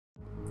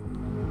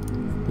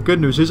The good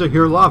news is I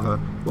hear lava.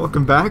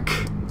 Welcome back.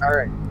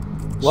 Alright.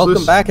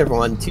 Welcome back,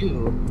 everyone,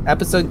 to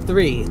episode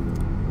 3.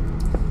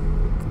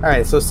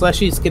 Alright, so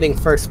Slushy's getting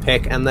first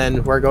pick, and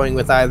then we're going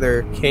with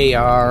either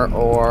KR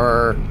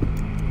or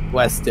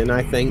Weston,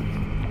 I think.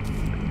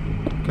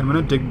 Okay, I'm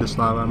gonna dig this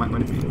lava. I might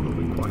want to be a little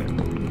bit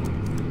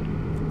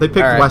quiet. They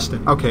picked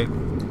Weston. Okay.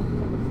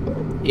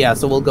 Yeah,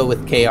 so we'll go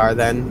with KR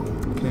then.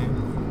 Okay.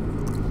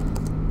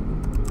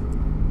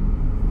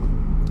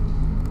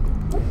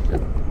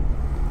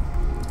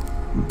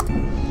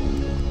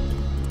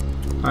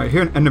 Alright,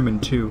 here in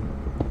Enderman 2.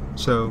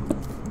 So,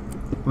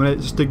 I'm gonna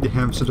just dig to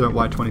him since I'm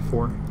at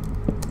Y24.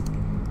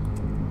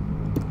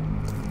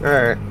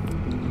 Alright.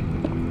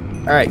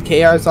 Alright,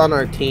 KR's on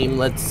our team.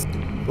 Let's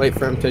wait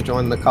for him to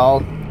join the call.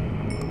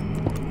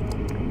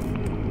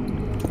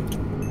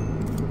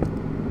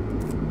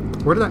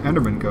 Where did that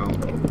Enderman go?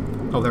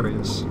 Oh, there he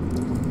is.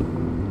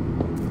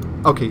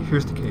 Okay,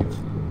 here's the cave.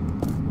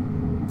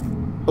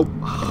 Oh,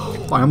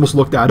 I almost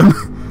looked at him.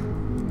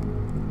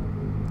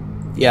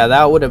 Yeah,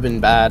 that would have been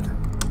bad.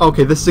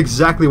 Okay, this is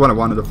exactly what I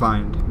wanted to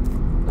find.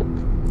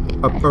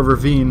 A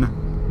ravine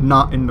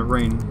not in the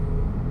rain.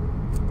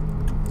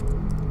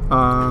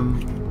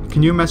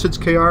 Can you message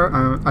KR?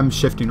 I'm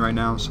shifting right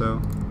now,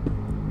 so...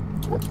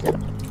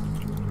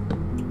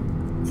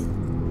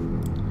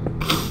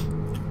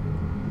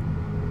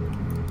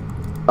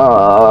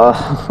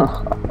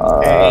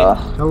 Hey.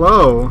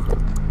 Hello.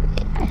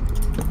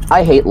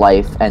 I hate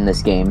life and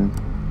this game.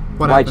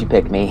 Why'd you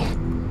pick me?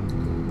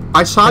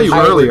 I saw you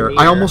earlier.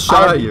 I almost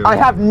shot at you. I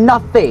have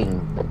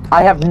nothing.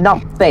 I have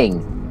nothing.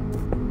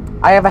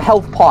 I have a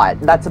health pot.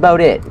 That's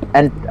about it.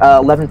 And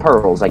 11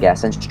 pearls, I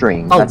guess, and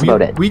string. Oh, that's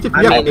about it. We have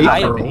 8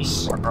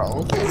 pearls.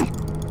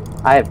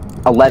 I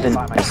have 11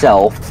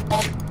 myself.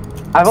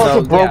 I've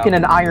also broken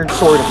an iron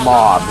sword of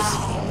mobs.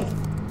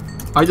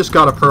 I just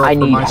got a pearl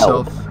for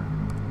myself. Help.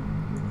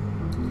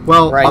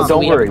 Well, right, so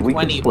don't worry, we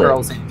 20 can split.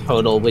 pearls in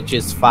total, which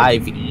is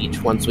 5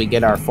 each once we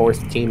get our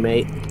 4th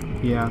teammate.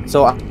 Yeah.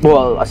 So,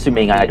 well,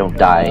 assuming I don't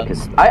die,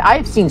 because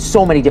I've seen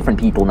so many different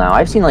people now.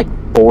 I've seen like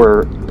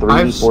four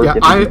different people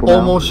I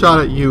almost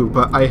shot at you,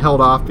 but I held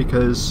off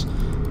because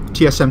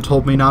TSM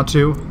told me not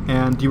to,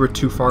 and you were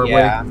too far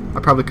away. I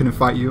probably couldn't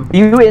fight you.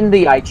 You in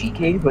the IG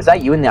cave? Was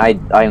that you in the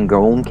Iron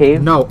Golem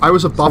cave? No, I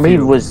was above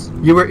you.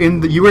 You were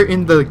in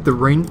the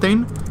rain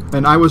thing,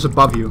 and I was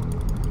above you,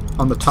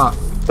 on the top.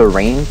 The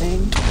rain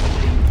thing?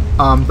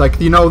 Like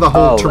you know the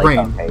whole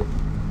terrain. Like,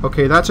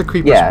 okay, that's a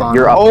creeper spawn.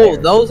 You're up there.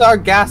 Those are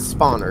gas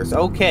spawners.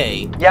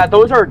 Okay. Yeah,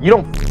 those are. You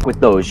don't f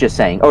with those. Just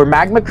saying. Or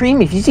magma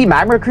cream. If you see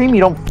magma cream, you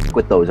don't f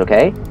with those.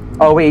 Okay.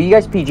 Oh wait, are you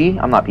guys PG?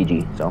 I'm not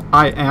PG, so.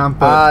 I am,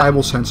 but I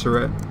will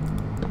censor it.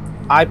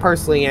 I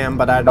personally am,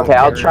 but I don't. Okay,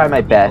 I'll try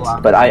my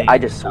best, but I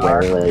just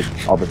swear like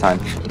all the time,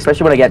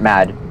 especially when I get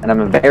mad, and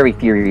I'm very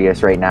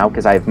furious right now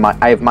because I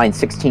have mined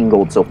 16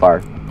 gold so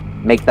far.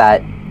 Make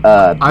that.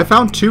 I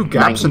found 2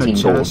 gaps in a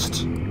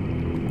chest.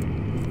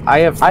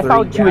 I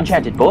found 2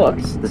 enchanted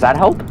books. Does that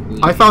help?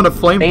 I found a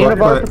flame book,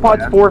 but...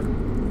 Arthropods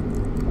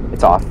 4.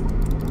 It's off.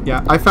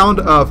 Yeah, I found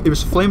it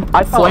was flame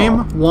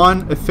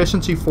 1,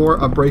 efficiency 4,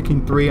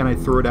 unbreaking 3, and I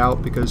threw it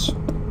out because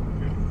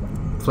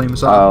flame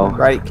is up. Oh,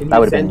 right. Can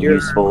you send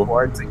your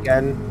rewards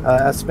again,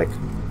 Espik?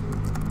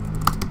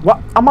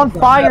 What? I'm on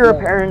fire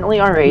apparently.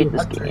 All right,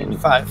 this game.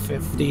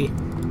 550.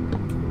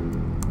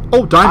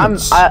 Oh,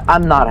 diamonds.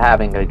 I'm not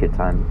having a good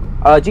time.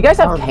 Do you guys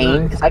have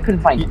cane? Because I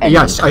couldn't find any.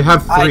 Yes, I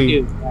have 3. I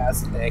do.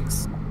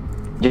 Plastics.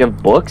 Do you have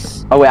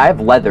books? Oh wait, I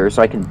have leather,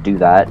 so I can do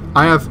that.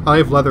 I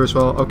have leather as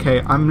well.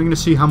 Okay, I'm gonna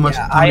see how many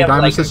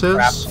diamonds this is.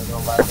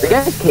 Are you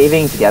guys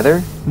caving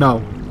together?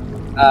 No.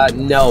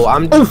 No,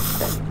 I'm.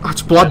 Oof!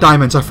 That's blood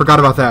diamonds. I forgot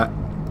about that.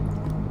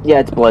 Yeah,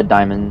 it's blood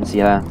diamonds.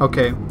 Yeah.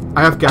 Okay,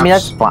 I have gaps. I mean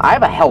that's fine. I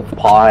have a health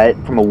pot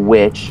from a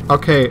witch.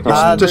 Okay,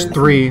 it's just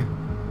 3.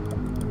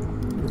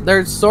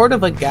 There's sort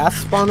of a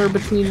gas spawner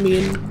between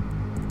me and.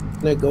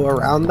 Gonna go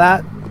around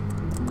that.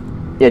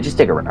 Yeah, just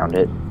dig around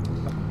it.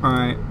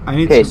 Alright, I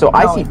need Okay, so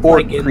I see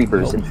 4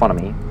 creepers in front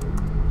of me.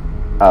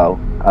 Oh,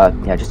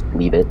 yeah, just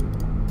leave it.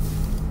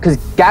 Because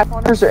gas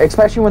spawners,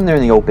 especially when they're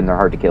in the open, they're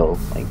hard to kill.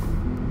 Like,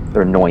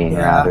 they're annoying,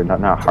 rather.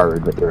 Not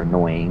hard, but they're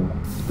annoying.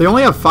 They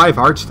only have 5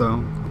 hearts,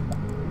 though.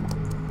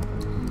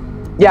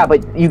 Yeah,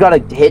 but you gotta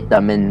hit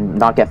them and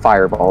not get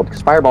fireballed,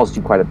 because fireballs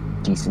do quite a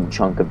decent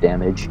chunk of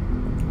damage.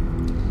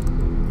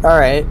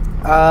 Alright,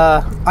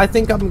 I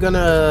think I'm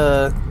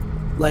gonna,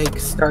 like,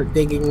 start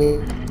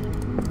digging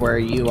where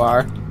you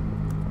are.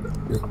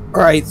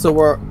 Alright,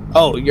 so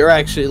you're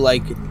actually,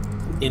 like,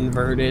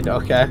 inverted,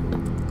 okay.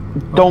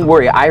 Don't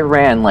worry, I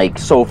ran, like,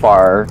 so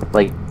far,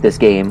 like, this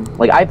game.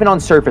 Like, I've been on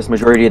surface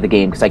majority of the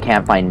game because I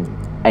can't find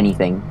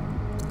anything.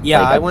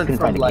 Yeah, like, I went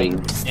from, like,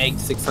 egg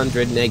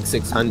 600 and egg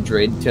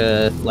 600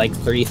 to, like,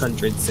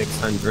 300,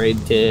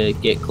 600 to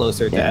get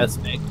closer to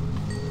Espik.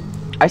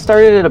 I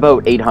started at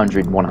about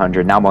 800,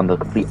 100. Now I'm on the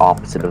complete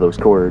opposite of those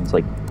chords,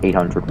 like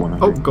 800,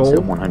 100. Oh, gold.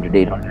 So 100,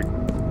 800.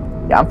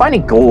 Yeah, I'm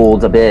finding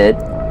gold a bit.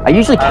 I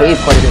usually cave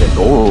quite a bit of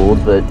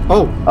gold, but...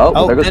 Oh,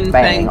 there goes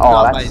bang.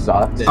 Oh, that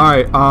sucks.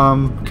 Alright,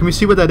 can we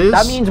see what that is?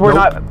 That means we're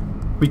not...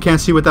 We can't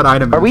see what that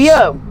item is. Are we,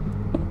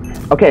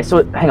 Okay,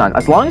 so, hang on.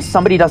 As long as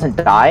somebody doesn't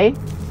die,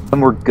 then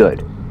we're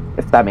good.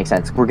 If that makes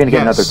sense. We're gonna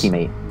get another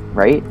teammate,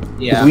 right?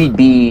 Yeah. 'Cause we'd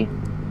be...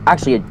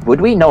 Actually,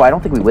 would we? No, I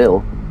don't think we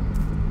will.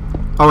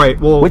 Alright,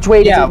 well... Which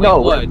way does it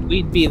go? We would.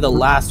 We'd be the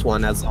last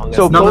one as long as...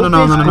 So, No.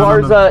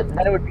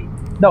 Then it would be...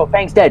 No,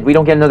 Fang's dead. We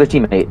don't get another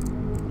teammate.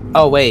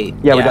 Oh, wait.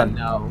 Yeah, we're done.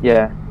 No.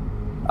 Yeah.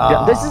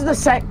 This is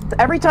the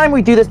every time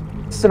we do this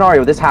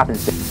scenario, this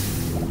happens.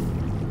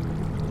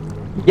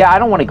 Yeah, I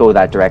don't want to go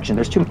that direction.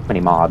 There's too many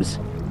mobs.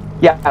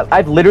 Yeah,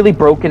 I've literally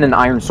broken an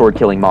iron sword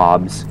killing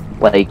mobs.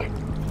 Like...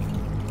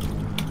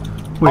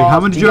 Wait,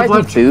 how many did you have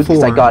left? Food?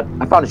 4.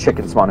 I found a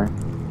chicken spawner.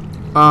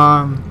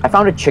 I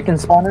found a chicken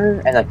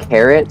spawner and a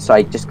carrot, so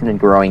I just been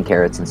growing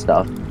carrots and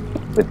stuff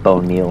with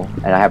bone meal,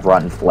 and I have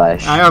rotten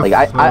flesh.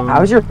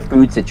 How's your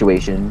food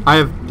situation? I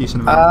have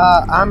decent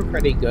amount. I'm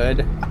pretty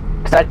good.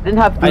 Because I didn't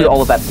have food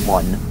all of that in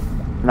one.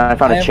 And then I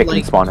found a chicken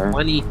spawner.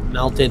 20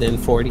 melted and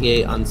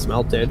 48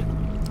 unsmelted.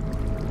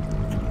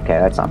 Okay,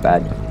 that's not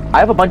bad. I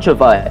have a bunch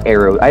of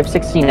arrows. I have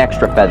 16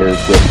 extra feathers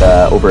with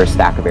over a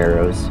stack of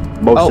arrows.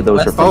 Most of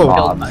those are from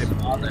mobs.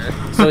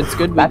 So it's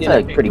good. That's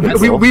a pretty good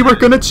we were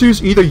gonna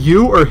choose either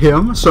you or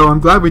him, so I'm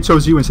glad we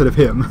chose you instead of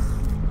him.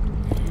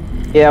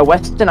 Yeah,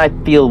 Weston I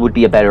feel would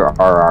be a better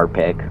RR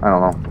pick. I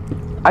don't know.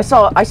 I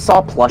saw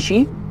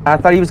Plushie. I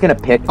thought he was gonna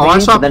pick me. Oh, I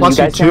saw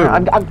Plushie too.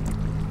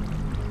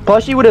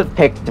 Plushie would have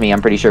picked me,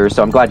 I'm pretty sure,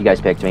 so I'm glad you guys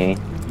picked me.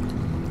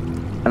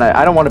 And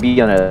I don't want to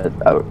be on a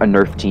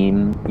nerf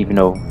team, even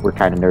though we're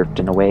kind of nerfed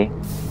in a way.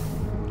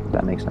 If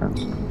that makes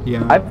sense.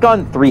 Yeah. I've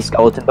done 3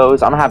 skeleton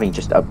bows. I'm having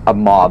just a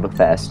mob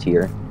fest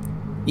here.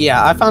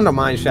 Yeah, I found a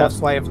mine shaft,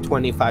 so I have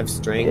 25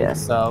 string,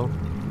 so...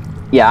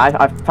 Yeah,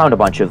 I found a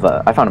bunch of,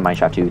 I found a mine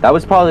shaft too. That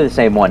was probably the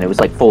same one. It was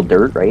like full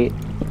dirt, right?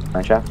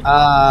 Mine shaft?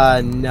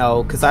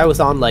 No, because I was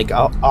on like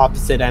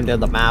opposite end of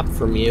the map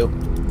from you.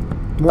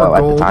 More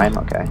gold. At the time?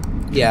 Okay.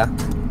 Yeah.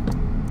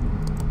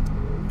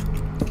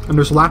 And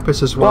there's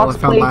lapis as well. I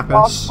found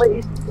lapis.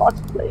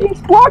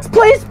 Blocks,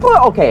 please!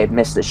 Okay, I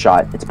missed this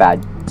shot. It's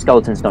bad.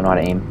 Skeletons don't know how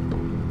to aim.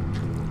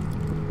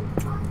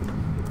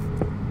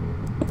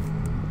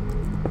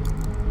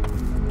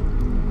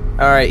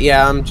 Alright,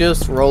 yeah, I'm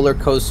just roller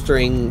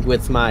coastering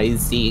with my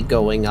Z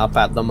going up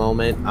at the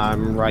moment.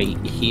 I'm right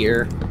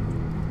here.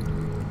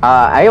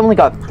 I only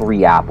got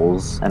 3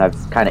 apples, and I've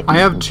kind of. I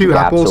have 2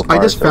 apples. So far,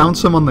 I just found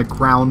some on the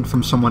ground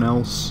from someone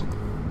else.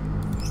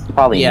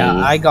 Probably me.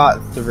 I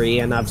got 3,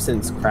 and I've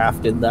since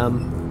crafted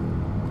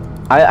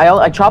them.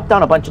 I chopped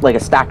down a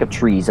stack of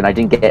trees, and I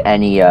didn't get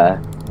any. I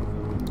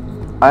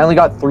only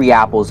got 3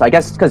 apples. I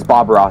guess it's because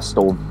Bob Ross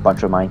stole a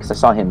bunch of mine, because I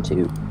saw him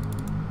too.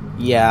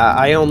 Yeah,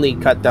 I only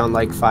cut down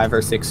like 5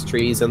 or 6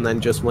 trees, and then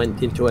just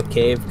went into a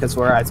cave, because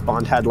where I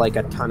spawned had like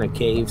a ton of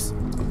caves.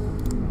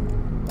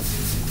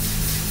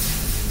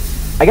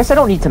 I guess I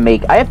don't need to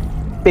make. I have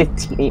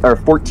 15 or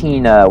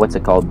 14. What's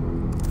it called?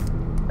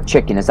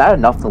 Chicken. Is that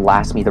enough to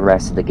last me the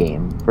rest of the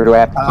game, or do I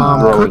have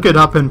to cook it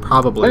up and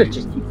probably?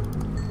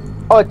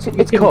 Oh, it's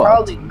cooked.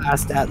 Probably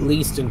last at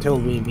least until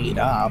we meet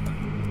up.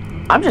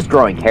 I'm just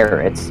growing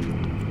carrots.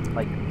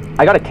 Like,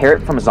 I got a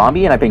carrot from a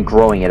zombie, and I've been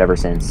growing it ever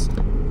since.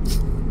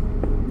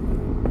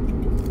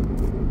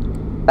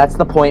 That's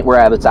the point where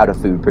I was out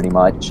of food, pretty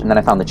much, and then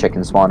I found the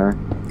chicken spawner.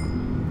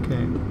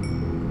 Okay.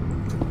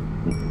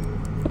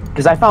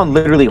 Because I found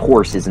literally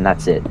horses, and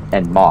that's it,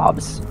 and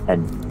mobs,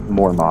 and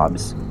more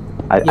mobs.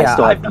 I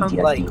still have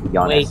PTSD, to be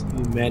honest.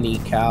 Way too many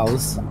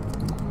cows.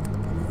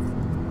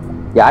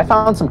 Yeah, I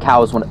found some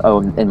cows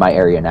in my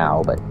area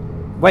now, but...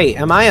 Wait,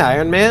 am I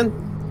Iron Man?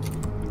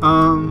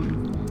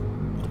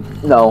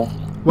 No.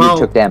 Well, you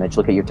took damage.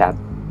 Look at your tab.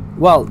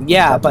 Well,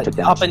 yeah, but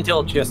up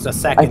until just a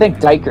second. I think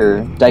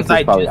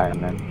Diker's probably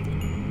Iron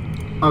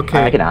Man.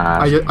 Okay. I can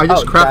ask. I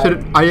just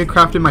crafted. I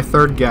crafted my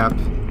 3rd gap.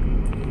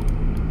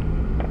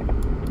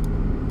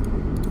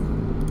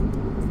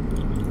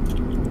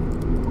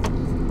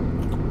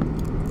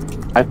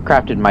 I've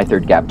crafted my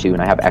 3rd gap too,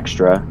 and I have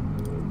extra.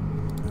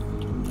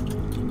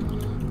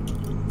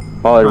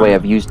 By the way,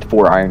 I've used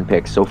 4 iron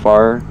picks so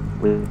far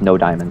with no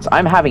diamonds.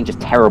 I'm having just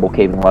terrible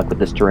caving luck with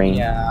this terrain.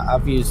 Yeah,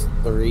 I've used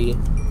 3.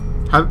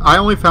 I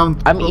only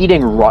found. I'm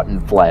eating rotten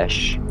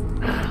flesh.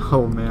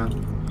 Oh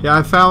man. Yeah,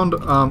 I found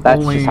That's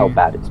only. just how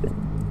bad it's been.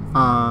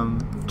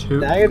 2.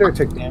 Nioder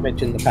took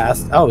damage in the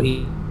past. Oh,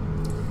 he.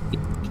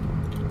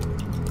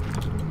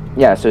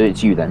 Yeah, so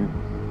it's you then.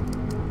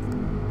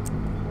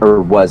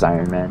 Or was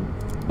Iron Man.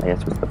 I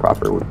guess was the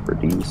proper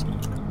word to use.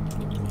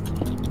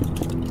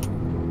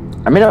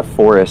 I'm in a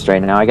forest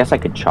right now. I guess I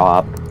could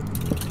chop.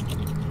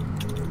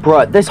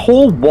 Bruh, this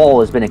whole wall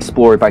has been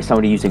explored by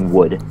somebody using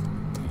wood.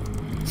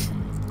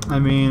 I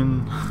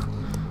mean,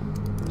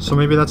 so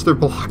maybe that's their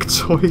block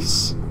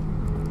choice.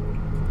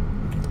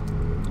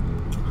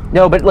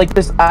 No, but like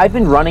this, I've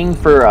been running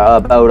for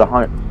about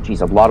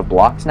a lot of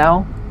blocks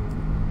now,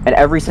 and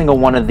every single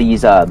one of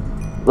these,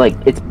 like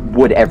it's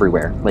wood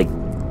everywhere. Like,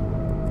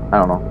 I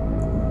don't know.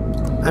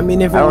 I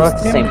mean, if it was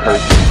the same person,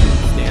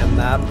 I understand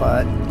that,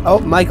 but oh,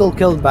 Michael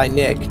killed by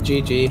Nick.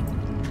 GG.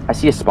 I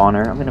see a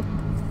spawner. I'm gonna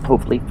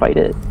hopefully fight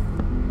it.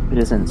 It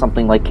isn't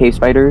something like cave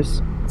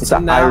spiders. It's So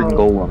an now- iron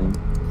golem.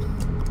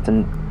 It's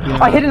an... Yeah.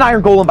 I hit an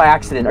iron golem by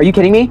accident. Are you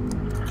kidding me?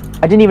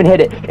 I didn't even hit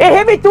it. It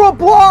hit me through a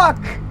block!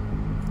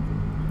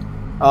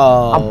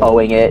 Oh. I'm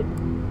bowing it.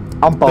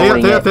 I'm bowing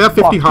it. They have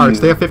 50 Fuck hearts.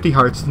 you. They have 50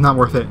 hearts. It's not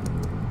worth it.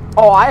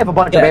 Oh, I have a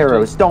bunch of Yeah,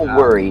 arrows. Don't yeah.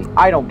 worry.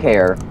 I don't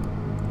care.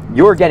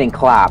 You're getting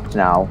clapped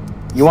now.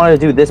 You wanted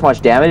to do this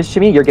much damage to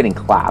me? You're getting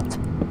clapped.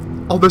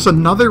 Oh, there's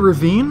another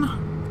ravine?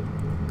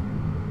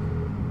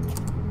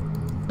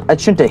 That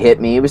shouldn't have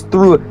hit me. It was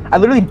through... I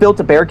literally built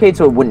a barricade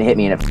so it wouldn't hit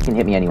me, and it fucking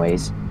hit me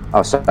anyways.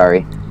 Oh,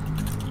 sorry.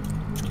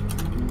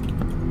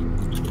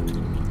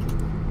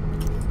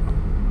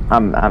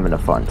 I'm having a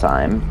fun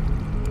time.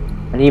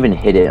 I didn't even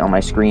hit it on my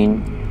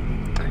screen.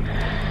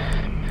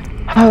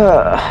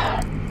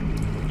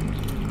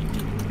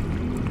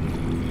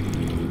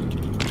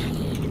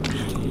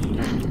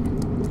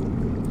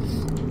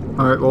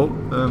 Alright, well,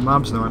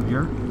 mobs know I'm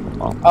here.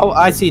 Oh,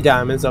 I see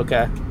diamonds.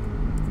 Okay.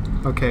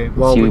 Okay,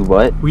 well, See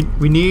what?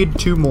 we need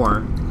 2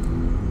 more.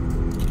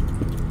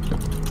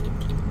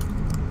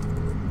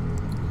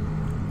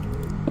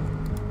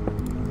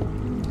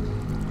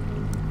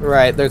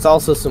 Right. There's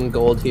also some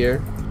gold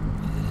here.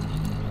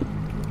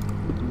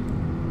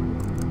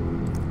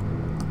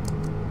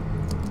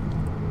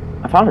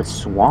 I found a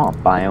swamp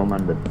biome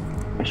on the...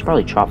 I should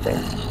probably chop there.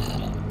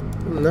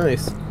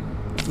 Nice.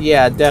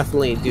 Yeah,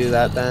 definitely do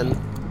that then.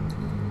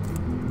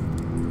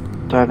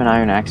 Do I have an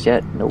iron axe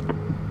yet? Nope.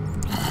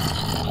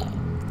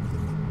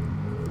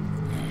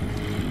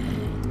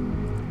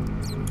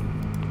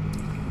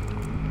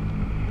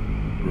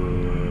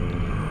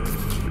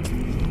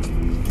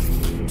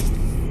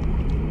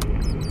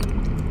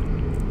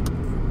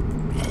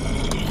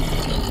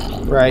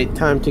 Right.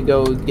 Time to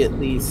go get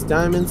these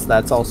diamonds.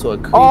 That's also a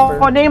creeper.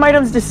 Oh, name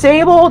items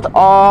disabled?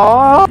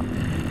 Oh,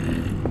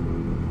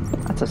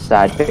 that's a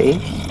sad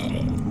face.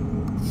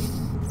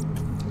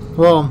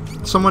 Well,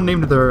 someone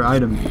named their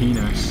item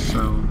penis,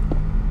 so...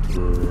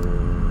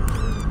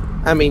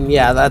 I mean,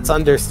 yeah, that's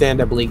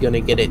understandably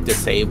gonna get it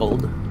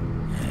disabled.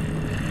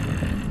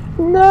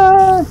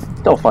 Nah,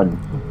 still a fun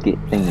thing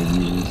to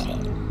use.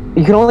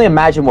 You can only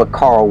imagine what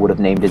Carl would have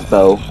named his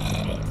bow.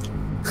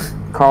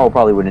 Carl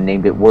probably would have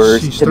named it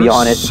worse, Jeez, to be there's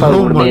honest. so Probably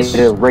would have much- named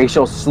it a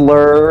racial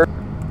slur.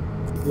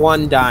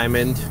 1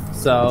 diamond,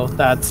 so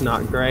that's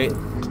not great.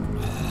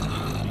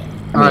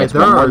 Alright, it's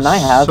there one more are than I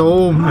have.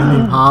 so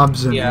many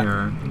mobs in Yeah.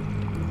 here.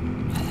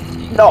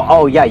 No,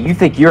 oh yeah, you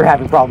think you're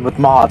having a problem with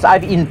mobs.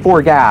 I've eaten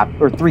 3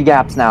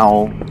 gaps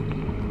now.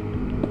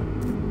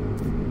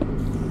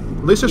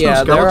 At least there's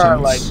Yeah, no there skeletons. are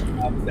like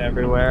mobs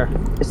everywhere.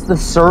 It's the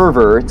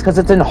server. It's because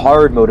it's in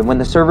hard mode, and when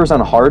the server's on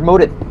hard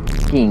mode,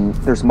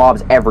 there's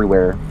mobs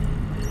everywhere.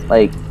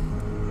 Like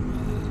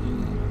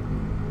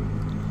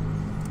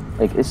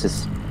this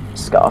is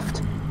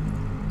scuffed.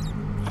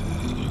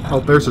 Oh,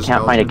 there's a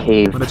Can't find a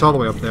skeleton. cave. But it's all the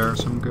way up there,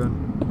 so I'm good.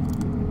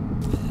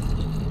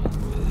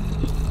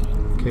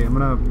 Okay, I'm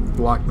gonna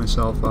block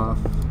myself off.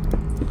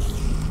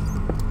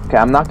 Okay,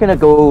 I'm not gonna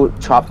go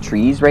chop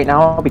trees right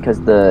now because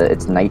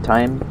it's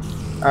nighttime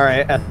All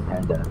right. and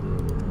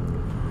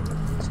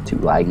it's too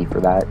laggy for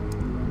that.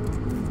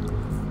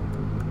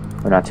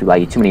 Or not too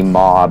laggy, too many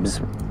mobs.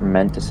 I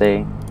meant to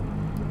say.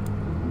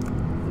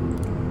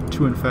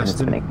 Too And it's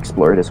infested. been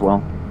explored as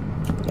well.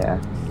 Yeah.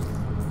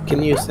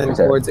 Can you send Where's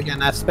that? boards again,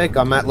 Espik?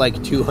 I'm at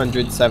like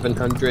 200,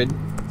 700.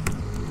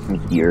 I'm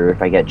here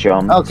if I get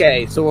jumped.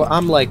 Okay, so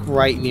I'm like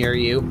right near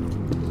you.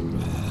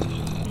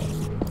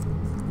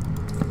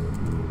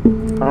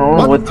 I don't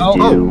know what to Oh,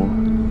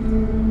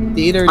 do.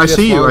 Theater I just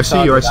see you, I see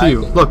you, I long-shotted see you.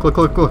 diamond. Look, look,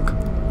 look, look.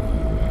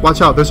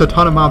 Watch out, there's a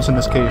ton of mobs in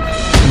this cave.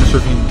 In this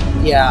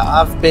ravine. Yeah,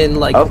 I've been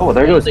like. Oh,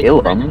 there goes really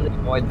Ilum. trying to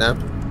avoid them.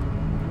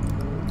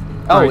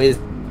 Oh, Alright. is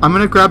I'm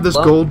gonna grab this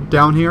Well- gold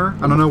down here.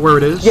 I don't know where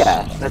it is.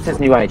 Yeah, that's his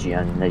new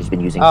IGN that he's been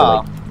using for Oh.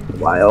 like a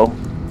while.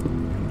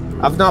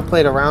 I've not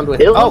played around with.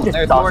 Ilum Oh, just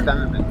there's more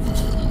doesn't-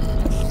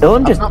 diamonds.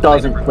 Dylan just not playing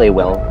doesn't around. play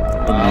well.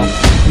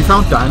 You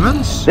found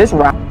diamonds? This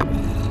round,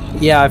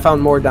 Yeah, I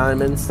found more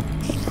diamonds.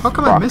 How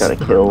come I Brock missed got a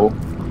that? kill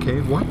Okay,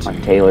 what?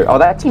 on Taylor. Oh,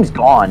 that team's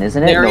gone,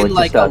 isn't it? They're No, in it's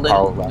like just a little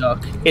Carl left. nook.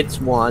 It's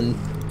 1.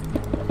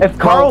 If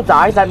Carl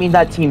dies, that means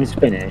that team's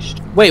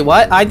finished. Wait,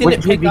 what? I didn't Which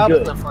would pick be up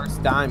good. the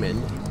first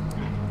diamond.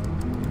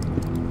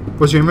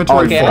 Was your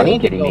inventory Okay, full? I full?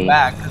 need to Kidding go me.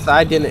 back because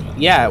I didn't.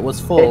 Yeah, it was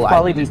full. It's I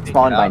probably didn't pick it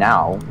despawned by up.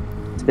 now.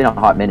 It's been a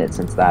hot minute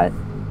since that.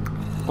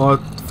 Well,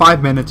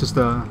 5 minutes is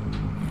the...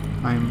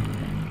 I'm...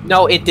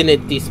 No, it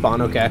didn't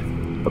despawn. Okay.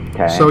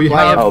 Okay. So you Well,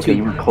 I have... have okay, two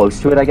you were close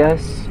to it, I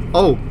guess.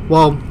 Oh,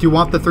 well, do you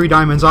want the 3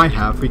 diamonds I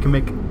have? We can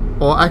make...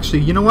 Well, actually,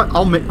 you know what?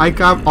 I'll make... I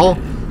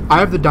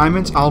have the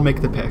diamonds, I'll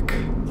make the pick.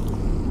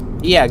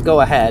 Yeah,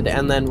 go ahead.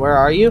 And then where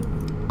are you? Do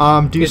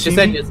you It's see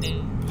just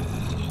me?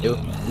 you.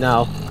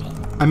 No,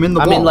 I'm in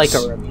the I'm vaults. in like a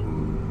ravine.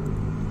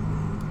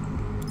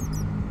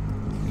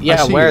 Yeah,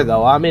 see where you.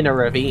 though? I'm in a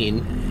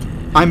ravine.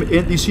 I'm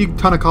in... You see a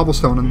ton of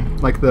cobblestone on,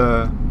 like,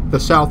 the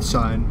south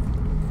side.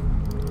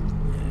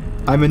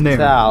 I'm in there.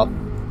 South.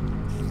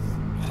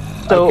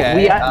 So Okay,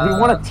 we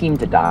want a team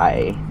to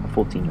die, a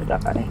full team to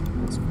die.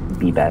 Let's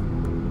be bet.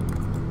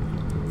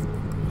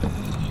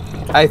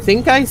 I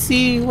think I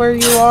see where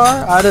you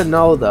are. I don't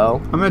know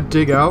though. I'm gonna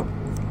dig out.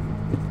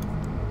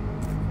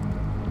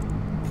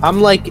 I'm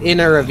like in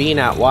a ravine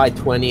at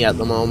Y20 at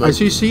the moment.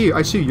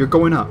 I see. You're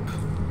going up.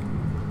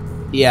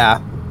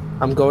 Yeah,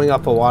 I'm going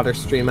up a water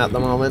stream at the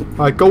moment.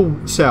 Go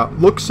south.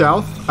 Look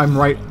south. I'm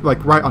right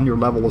on your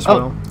level as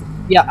well.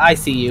 Yeah, I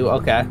see you.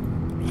 Okay.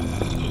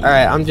 All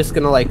right, I'm just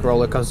gonna like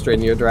roller coaster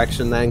in your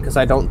direction then, because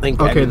I don't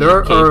think. Okay,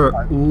 there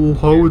are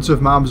loads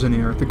of mobs in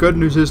here. The good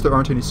news is there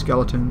aren't any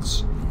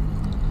skeletons.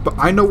 But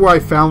I know where I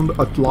found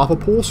a lava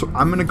pool, so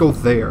I'm gonna go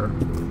there.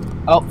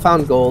 Oh,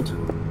 found gold.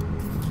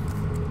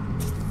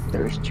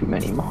 There's too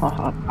many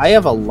mobs. I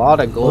have a lot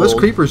of gold. Well, this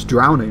creeper's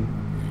drowning.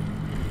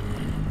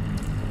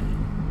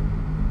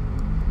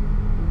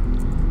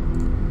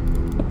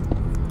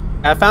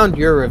 I found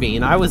your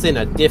ravine. I was in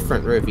a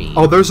different ravine.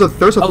 Oh, there's a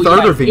third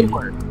ravine.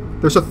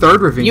 There's a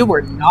third ravine. You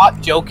were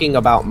not joking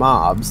about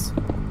mobs.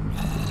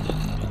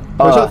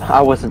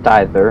 I wasn't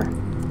either.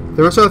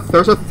 There's a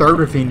third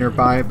ravine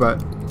nearby, but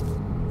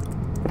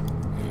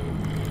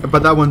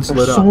that one's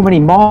lit up. So many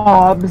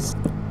mobs.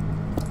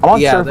 I'm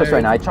on surface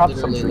right now. I chopped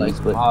some trees, trees,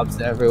 but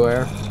mobs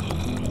everywhere.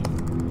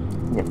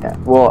 Yeah.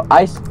 Well,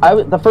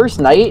 the first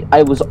night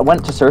I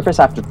went to surface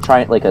after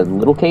trying like a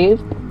little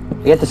cave.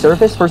 I get to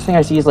surface. First thing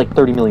I see is like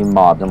 30 million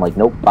mobs. I'm like,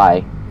 nope,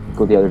 bye.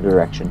 Go the other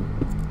direction.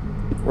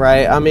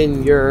 Right. I'm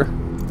in your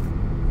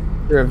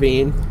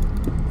ravine.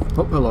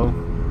 Oh, hello.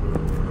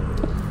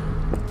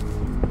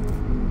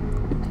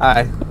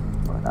 Hi.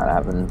 Not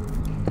having.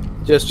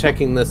 Just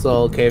checking this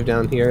little cave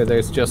down here.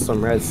 There's just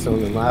some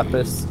redstone and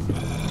lapis.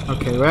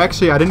 Okay, well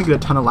actually I didn't get a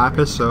ton of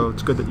lapis, so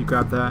it's good that you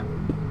grabbed that.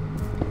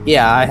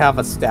 Yeah, I have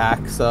a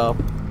stack, so...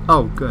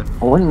 Oh, good.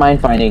 I wouldn't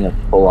mind finding a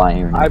full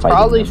iron. I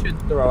probably should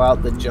throw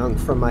out the junk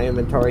from my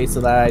inventory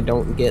so that I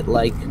don't get,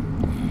 like...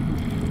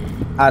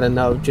 I don't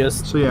know,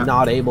 just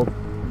not able to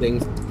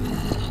things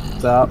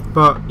up.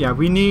 But, yeah,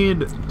 we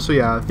need... So,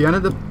 yeah, at the end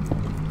of the...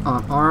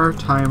 our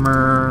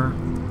timer...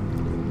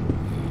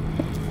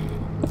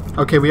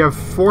 Okay, we have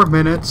 4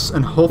 minutes,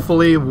 and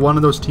hopefully one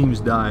of those teams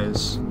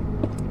dies.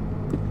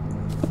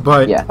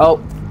 But... Yeah.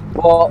 Oh,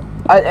 well,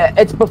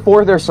 it's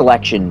before their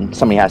selection.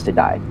 Somebody has to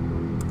die.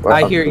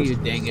 I hear you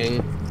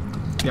digging.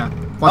 Yeah.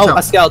 Watch out.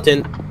 A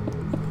skeleton.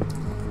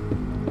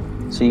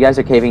 So you guys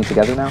are caving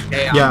together now?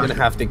 Okay, I'm gonna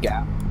have to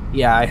gap.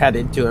 Yeah, I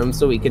headed to him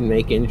so we can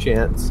make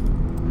enchants.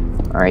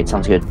 Alright,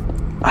 sounds good.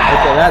 Okay,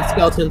 that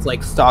skeleton's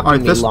like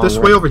stalking me long. This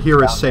way over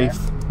here is safe,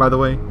 by the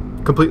way.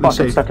 Completely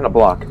safe. I'm stuck in a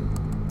block.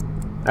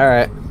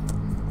 Alright.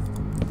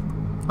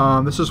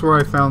 This is where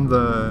I found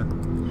the...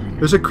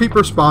 There's a creeper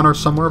spawner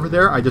somewhere over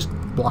there. I just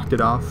blocked it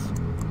off.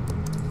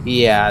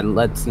 Yeah,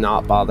 let's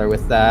not bother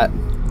with that.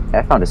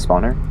 I found a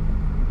spawner.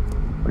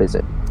 What is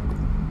it?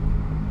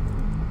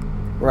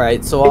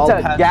 Right, so it's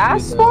a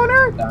gas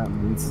spawner?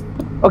 Diamonds.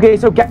 Okay,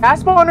 so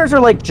gas spawners are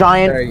like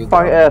giant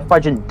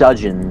fudging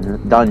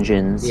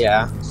dungeons.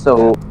 Yeah.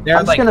 So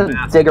I'm just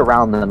gonna dig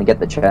around them and get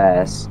the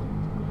chests.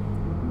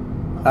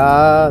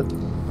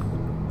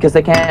 Because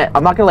they can't...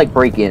 I'm not gonna like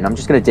break in. I'm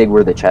just gonna dig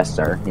where the chests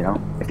are, you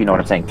know? If you know what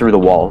I'm saying. Through the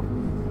wall.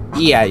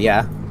 Yeah,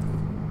 yeah.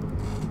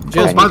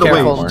 Just by the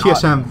way,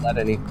 TSM.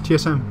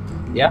 TSM.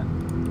 Yeah.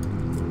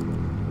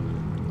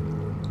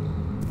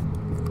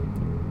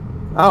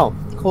 Oh,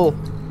 cool.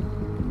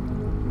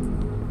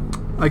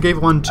 I gave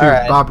one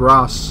to Bob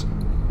Ross.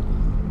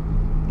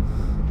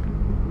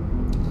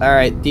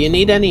 Alright, do you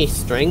need any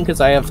string? Because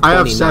I have 29. I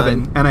have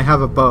 7, and I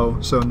have a bow,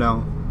 so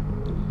no.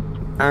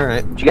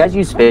 Alright. Do you guys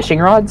use fishing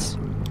rods?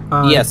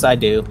 Yes, I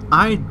do.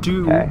 I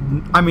do. Okay.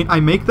 I mean, I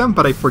make them,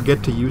 but I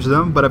forget to use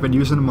them. But I've been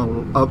using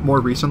them more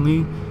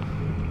recently.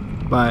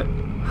 But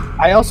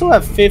I also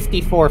have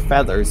 54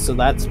 feathers, so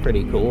that's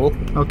pretty cool.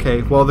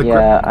 Okay, well the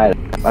I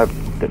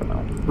don't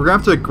know. We're gonna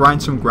have to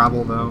grind some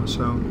gravel though.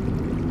 So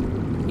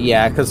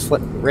yeah, because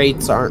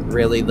rates aren't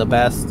really the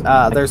best.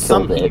 There's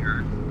some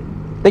here.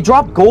 They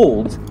drop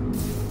gold.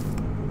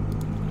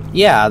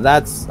 Yeah,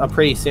 that's a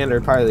pretty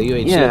standard part of the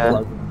UHC.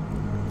 Yeah.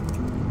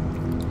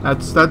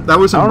 That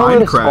was in Mindcrack. I don't know where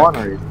the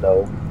spawner is,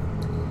 though.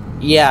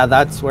 Yeah,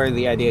 that's where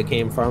the idea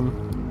came from.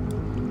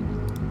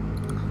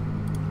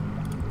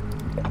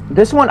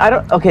 This one, I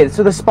don't... Okay,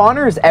 so the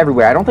spawner is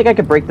everywhere. I don't think I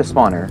could break the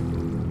spawner.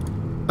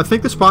 I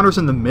think the spawner's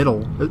in the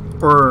middle.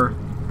 Or...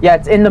 Yeah,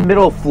 it's in the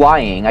middle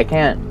flying. I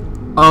can't...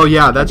 Oh,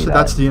 yeah, that's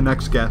the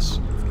next guess.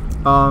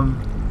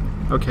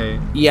 Okay.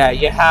 Yeah,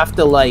 you have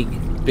to,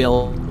 like,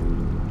 build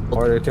in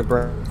order to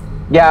break.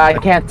 Yeah, I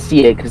can't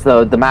see it, because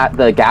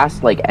the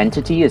gas, like,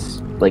 entity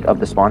is... like of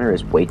the spawner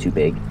is way too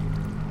big.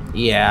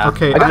 Yeah.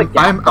 Okay,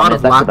 I'm out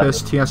of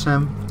lapis,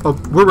 TSM. Oh,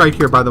 we're right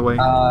here, by the way.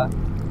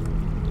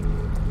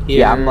 Here.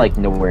 Yeah, I'm like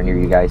nowhere near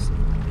you guys.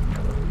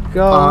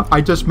 Go. I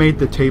just made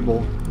the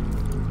table.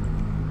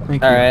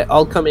 Thank you. Alright,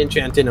 I'll come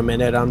enchant in a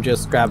minute. I'm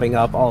just grabbing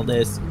up all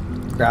this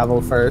gravel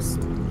first.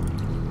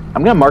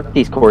 I'm gonna mark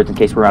these cords in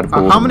case we're out of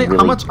gold. How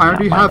much iron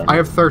do you have? I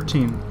have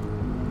 13.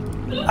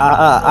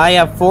 I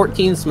have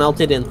 14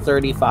 smelted and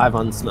 35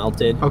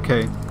 unsmelted.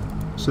 Okay.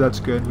 So that's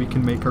good. We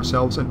can make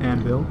ourselves an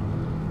anvil.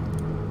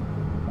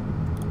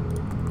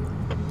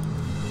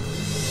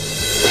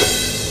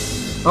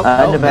 Oh,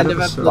 End of End of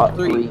episode episode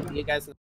 3. 3. You guys.